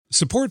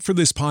Support for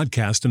this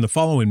podcast and the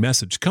following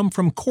message come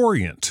from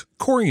Corient.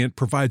 Corient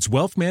provides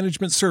wealth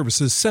management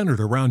services centered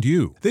around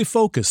you. They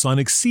focus on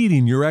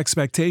exceeding your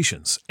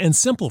expectations and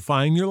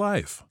simplifying your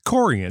life.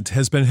 Corient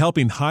has been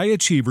helping high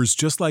achievers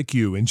just like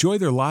you enjoy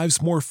their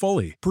lives more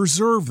fully,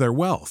 preserve their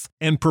wealth,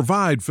 and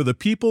provide for the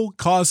people,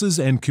 causes,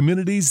 and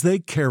communities they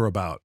care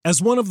about. As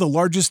one of the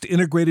largest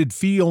integrated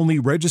fee-only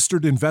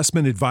registered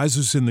investment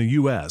advisors in the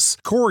U.S.,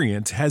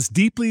 Corient has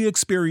deeply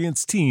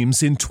experienced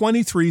teams in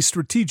 23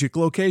 strategic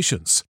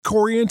locations.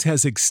 Corient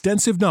has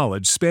extensive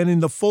knowledge spanning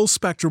the full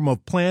spectrum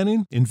of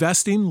planning,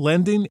 investing,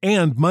 lending,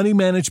 and money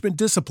management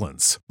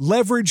disciplines.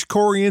 Leverage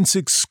Corient's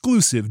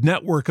exclusive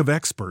network of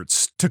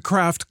experts to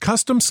craft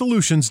custom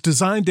solutions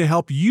designed to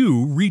help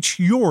you reach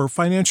your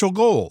financial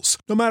goals,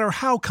 no matter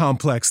how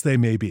complex they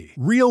may be.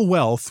 Real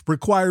wealth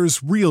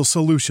requires real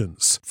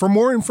solutions. For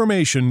more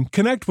information,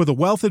 connect with a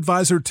wealth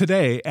advisor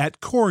today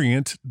at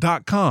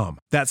Corient.com.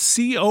 That's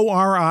Corient.com.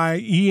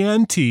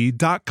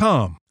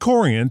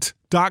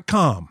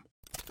 Corient.com.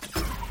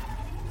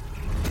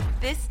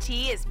 This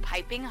tea is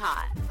piping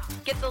hot.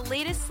 Get the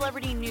latest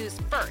celebrity news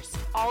first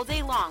all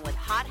day long with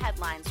hot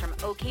headlines from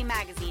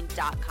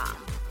OKMagazine.com.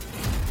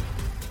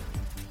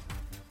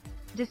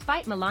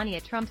 Despite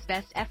Melania Trump's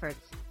best efforts,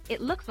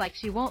 it looks like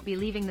she won't be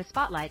leaving the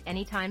spotlight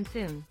anytime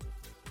soon.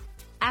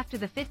 After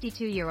the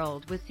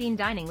 52-year-old was seen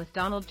dining with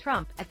Donald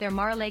Trump at their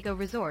Mar-a-Lago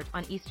resort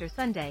on Easter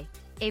Sunday,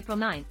 April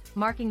 9th,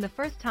 marking the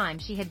first time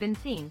she had been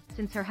seen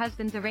since her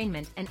husband's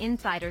arraignment, an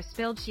insider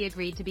spilled she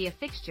agreed to be a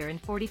fixture in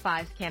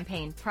 45's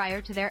campaign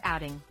prior to their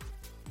outing.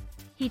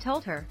 He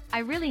told her, "I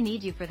really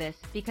need you for this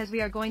because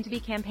we are going to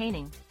be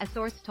campaigning," a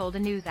source told a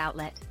news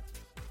outlet.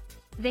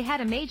 They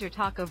had a major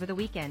talk over the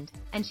weekend,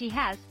 and she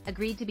has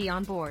agreed to be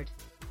on board.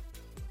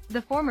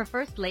 The former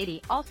First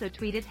Lady also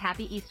tweeted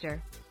Happy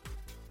Easter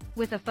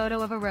with a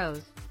photo of a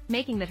rose,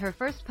 making that her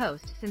first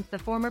post since the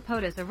former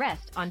POTUS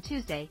arrest on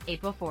Tuesday,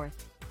 April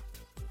 4th.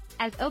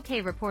 As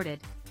OK reported,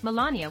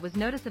 Melania was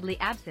noticeably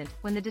absent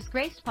when the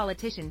disgraced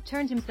politician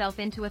turned himself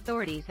into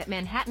authorities at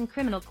Manhattan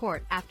Criminal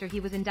Court after he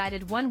was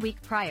indicted 1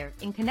 week prior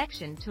in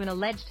connection to an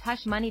alleged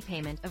hush money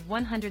payment of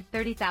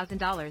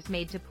 $130,000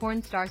 made to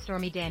porn star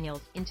Stormy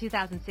Daniels in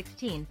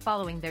 2016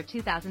 following their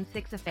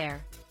 2006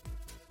 affair.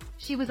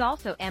 She was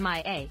also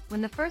MIA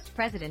when the first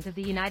president of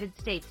the United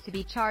States to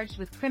be charged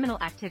with criminal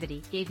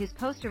activity gave his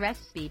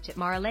post-arrest speech at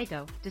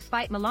Mar-a-Lago,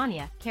 despite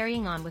Melania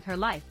carrying on with her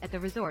life at the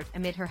resort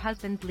amid her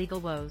husband's legal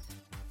woes.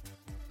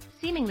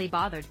 Seemingly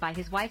bothered by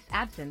his wife's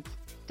absence,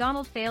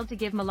 Donald failed to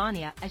give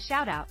Melania a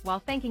shout-out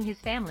while thanking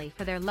his family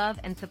for their love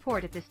and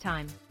support at this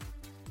time.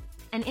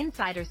 An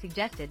insider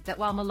suggested that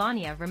while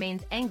Melania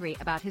remains angry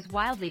about his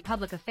wildly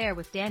public affair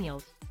with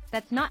Daniels,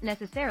 that's not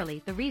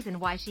necessarily the reason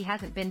why she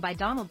hasn't been by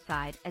Donald's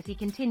side as he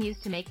continues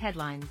to make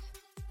headlines.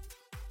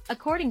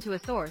 According to a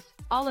source,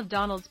 all of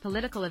Donald's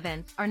political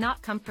events are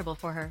not comfortable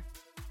for her.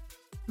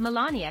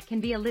 Melania can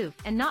be aloof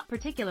and not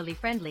particularly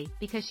friendly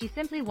because she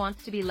simply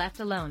wants to be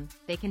left alone,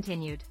 they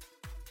continued.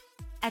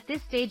 At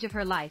this stage of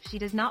her life, she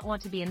does not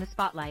want to be in the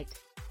spotlight.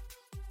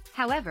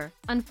 However,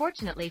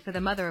 unfortunately for the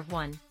mother of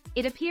one,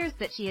 it appears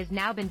that she has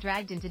now been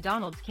dragged into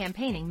Donald's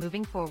campaigning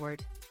moving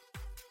forward.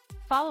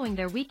 Following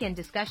their weekend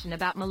discussion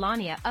about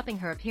Melania upping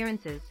her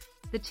appearances,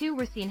 the two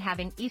were seen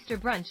having Easter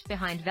brunch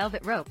behind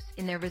velvet ropes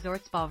in their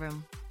resort's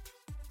ballroom.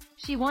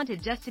 She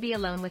wanted just to be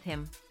alone with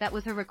him, that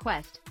was her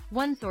request,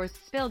 one source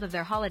spilled of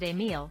their holiday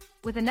meal,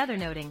 with another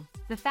noting,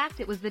 the fact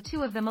it was the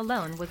two of them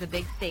alone was a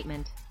big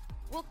statement.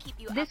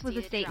 This was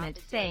a statement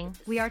saying,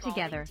 "We are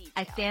together,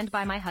 I stand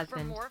by my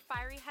husband."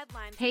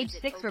 Page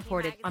 6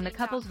 reported on the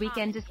couple's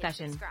weekend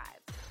discussion.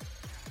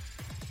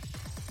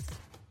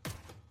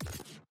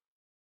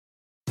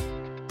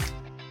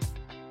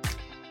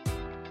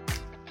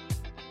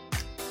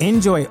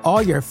 Enjoy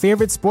all your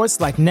favorite sports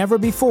like never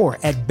before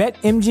at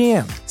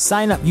BetMGM.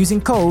 Sign up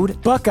using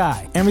code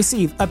Buckeye and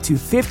receive up to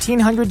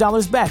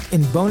 $1,500 back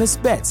in bonus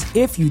bets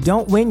if you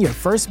don't win your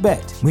first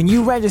bet. When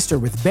you register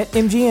with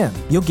BetMGM,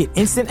 you'll get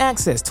instant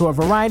access to a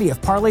variety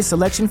of parlay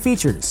selection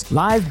features,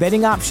 live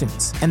betting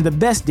options, and the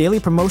best daily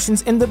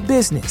promotions in the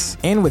business.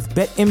 And with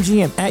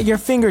BetMGM at your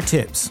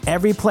fingertips,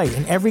 every play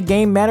and every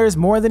game matters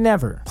more than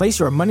ever. Place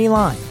your money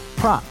line,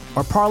 prop,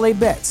 or parlay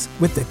bets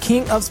with the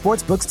king of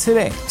sportsbooks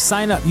today.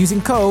 Sign up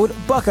using code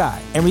Buckeye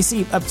and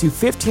receive up to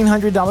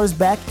 $1,500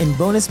 back in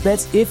bonus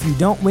bets if you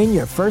don't win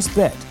your first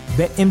bet.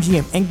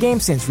 BetMGM and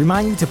GameSense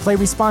remind you to play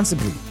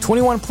responsibly.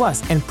 21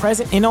 plus and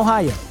present in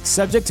Ohio,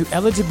 subject to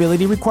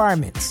eligibility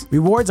requirements.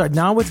 Rewards are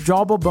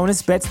non-withdrawable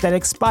bonus bets that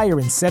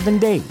expire in 7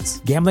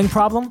 days. Gambling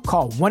problem?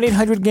 Call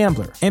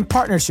 1-800-GAMBLER in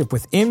partnership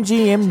with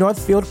MGM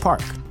Northfield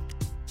Park.